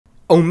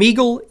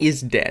Omegle is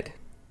dead.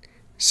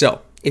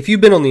 So, if you've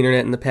been on the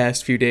internet in the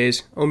past few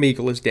days,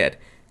 Omegle is dead.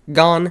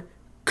 Gone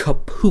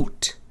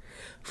kaput.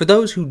 For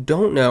those who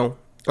don't know,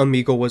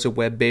 Omegle was a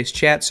web-based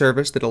chat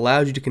service that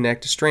allowed you to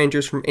connect to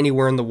strangers from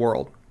anywhere in the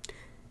world.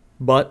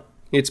 But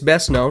it's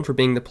best known for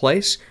being the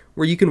place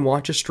where you can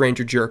watch a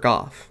stranger jerk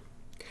off.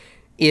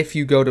 If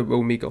you go to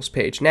Omegle's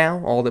page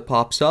now, all that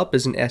pops up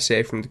is an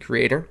essay from the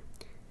creator.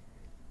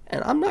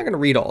 And I'm not going to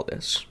read all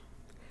this,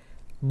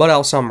 but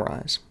I'll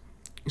summarize.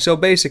 So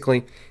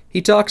basically,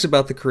 he talks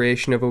about the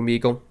creation of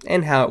Omegle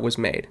and how it was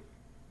made,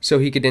 so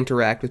he could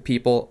interact with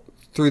people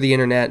through the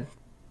internet,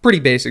 pretty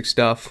basic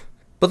stuff.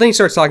 But then he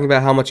starts talking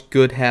about how much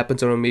good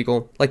happens on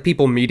Omegle, like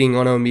people meeting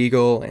on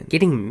Omegle and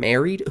getting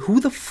married.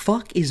 Who the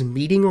fuck is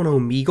meeting on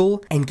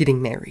Omegle and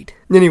getting married?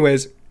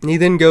 Anyways, he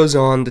then goes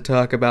on to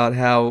talk about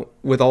how,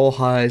 with all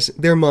highs,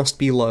 there must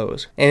be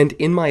lows. And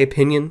in my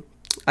opinion,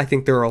 I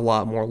think there are a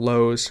lot more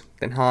lows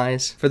than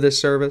highs for this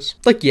service.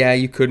 Like, yeah,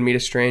 you could meet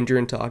a stranger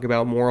and talk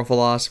about moral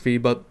philosophy,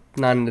 but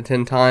 9 out of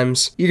 10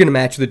 times, you're gonna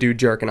match the dude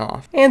jerking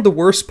off. And the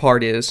worst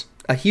part is,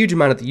 a huge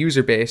amount of the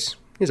user base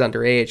is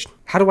underage.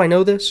 How do I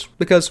know this?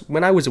 Because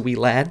when I was a wee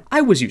lad,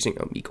 I was using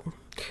Omegle.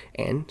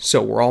 And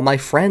so were all my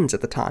friends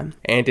at the time.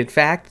 And in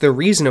fact, the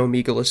reason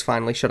Omegle is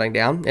finally shutting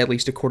down, at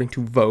least according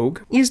to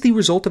Vogue, is the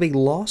result of a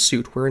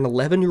lawsuit where an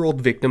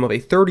 11-year-old victim of a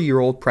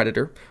 30-year-old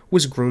predator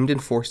was groomed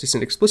and forced to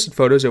send explicit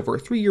photos over a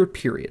 3-year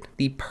period.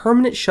 The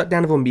permanent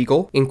shutdown of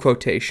Omegle, in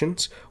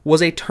quotations,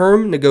 was a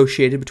term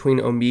negotiated between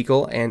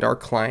Omegle and our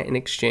client in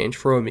exchange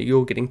for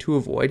Omegle getting to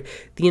avoid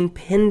the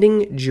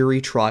impending jury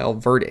trial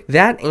verdict.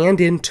 That,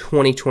 and in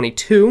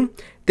 2022,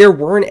 there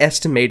were an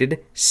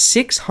estimated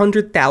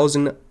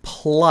 600,000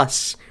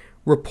 plus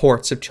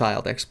reports of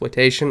child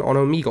exploitation on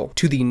Omegle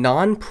to the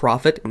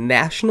non-profit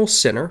National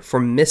Center for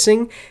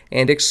Missing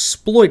and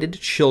Exploited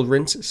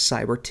Children's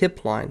Cyber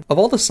Tip Line. Of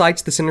all the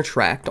sites the center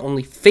tracked,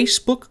 only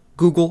Facebook,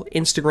 Google,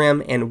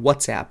 Instagram, and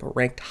WhatsApp are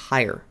ranked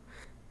higher.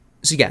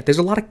 So yeah, there's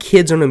a lot of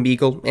kids on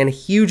Omegle and a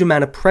huge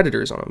amount of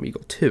predators on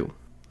Omegle too.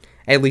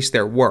 At least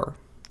there were.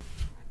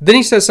 Then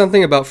he says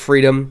something about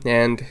freedom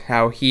and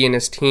how he and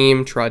his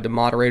team tried to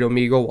moderate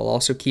Omegle while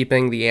also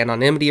keeping the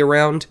anonymity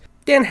around,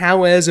 and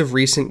how as of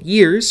recent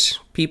years,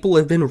 people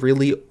have been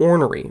really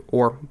ornery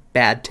or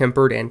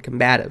bad-tempered and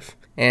combative,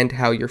 and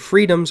how your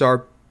freedoms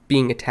are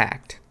being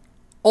attacked.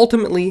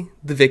 Ultimately,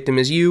 the victim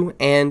is you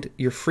and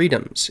your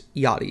freedoms,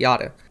 yada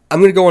yada. I'm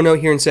going to go on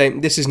note here and say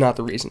this is not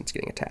the reason it's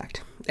getting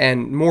attacked,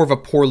 and more of a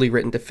poorly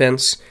written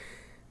defense.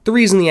 The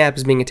reason the app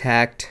is being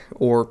attacked,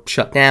 or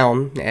shut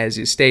down, as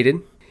is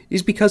stated,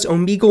 is because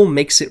Omegle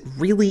makes it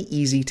really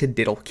easy to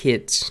diddle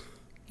kids.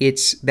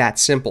 It's that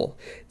simple.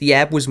 The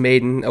app was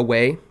made in a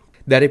way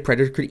that a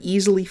predator could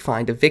easily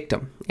find a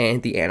victim,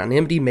 and the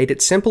anonymity made it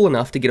simple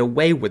enough to get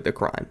away with the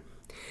crime.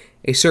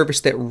 A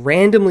service that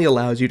randomly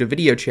allows you to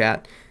video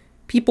chat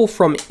people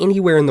from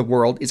anywhere in the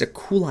world is a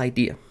cool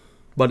idea,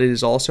 but it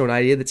is also an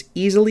idea that's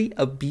easily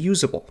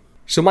abusable.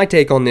 So my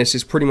take on this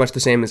is pretty much the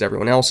same as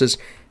everyone else's.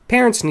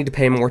 Parents need to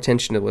pay more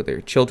attention to what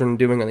their children are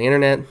doing on the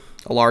internet.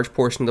 A large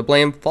portion of the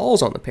blame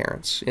falls on the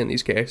parents in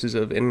these cases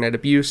of internet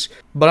abuse.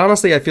 But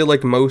honestly, I feel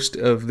like most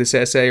of this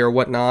essay or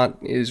whatnot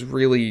is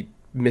really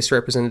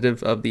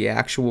misrepresentative of the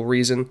actual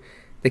reason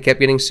they kept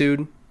getting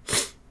sued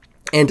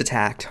and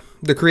attacked.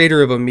 The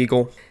creator of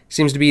Omegle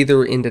seems to be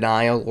either in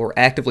denial or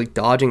actively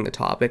dodging the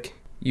topic.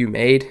 You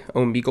made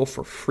Omegle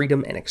for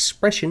freedom and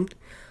expression,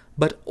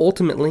 but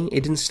ultimately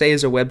it didn't stay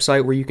as a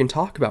website where you can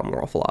talk about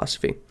moral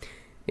philosophy.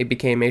 It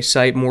became a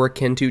site more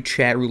akin to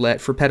chat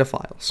roulette for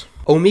pedophiles.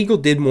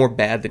 Omegle did more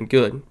bad than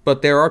good,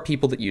 but there are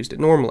people that used it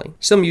normally.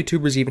 Some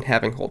YouTubers even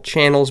having whole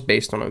channels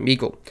based on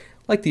Omegle,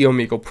 like the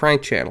Omegle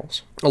prank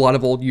channels. A lot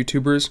of old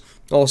YouTubers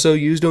also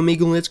used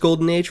Omegle in its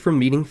golden age for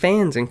meeting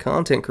fans and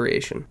content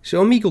creation.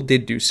 So Omegle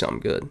did do some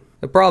good.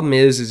 The problem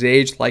is it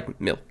aged like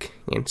milk,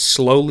 and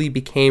slowly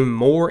became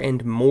more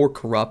and more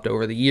corrupt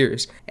over the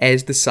years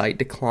as the site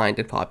declined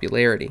in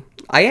popularity.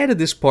 I added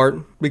this part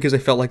because I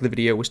felt like the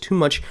video was too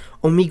much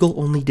Omegle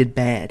only did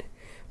bad,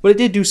 but it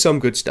did do some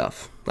good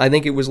stuff. I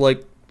think it was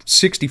like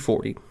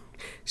 60-40.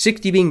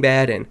 60 being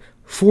bad and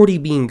 40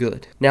 being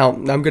good. Now,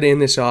 I'm going to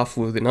end this off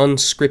with an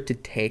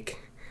unscripted take.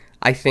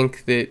 I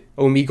think that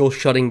Omegle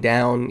shutting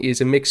down is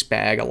a mixed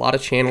bag. A lot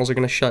of channels are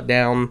going to shut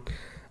down.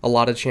 A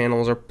lot of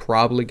channels are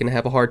probably going to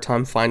have a hard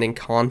time finding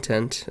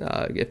content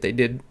if they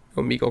did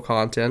Omegle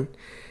content.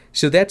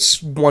 So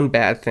that's one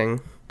bad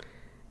thing.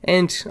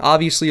 And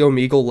obviously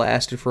Omegle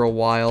lasted for a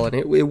while and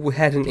it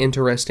had an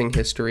interesting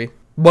history.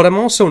 But I'm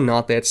also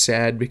not that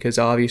sad because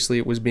obviously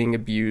it was being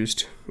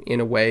abused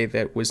in a way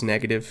that was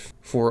negative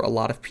for a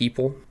lot of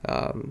people.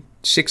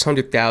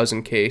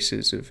 600,000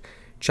 cases of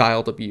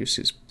child abuse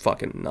is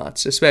fucking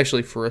nuts,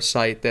 especially for a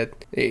site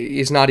that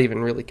is not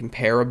even really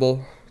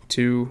comparable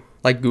to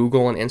like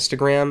Google and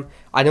Instagram.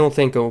 I don't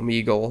think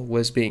Omegle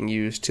was being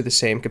used to the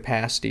same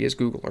capacity as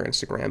Google or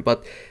Instagram,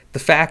 but the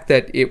fact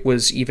that it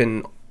was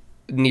even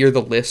near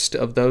the list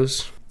of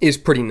those is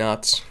pretty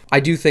nuts. I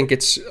do think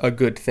it's a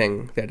good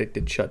thing that it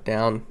did shut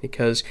down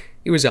because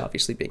it was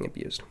obviously being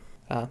abused.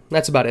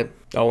 That's about it.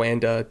 Oh,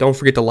 and don't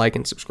forget to like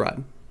and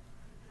subscribe.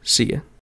 See ya.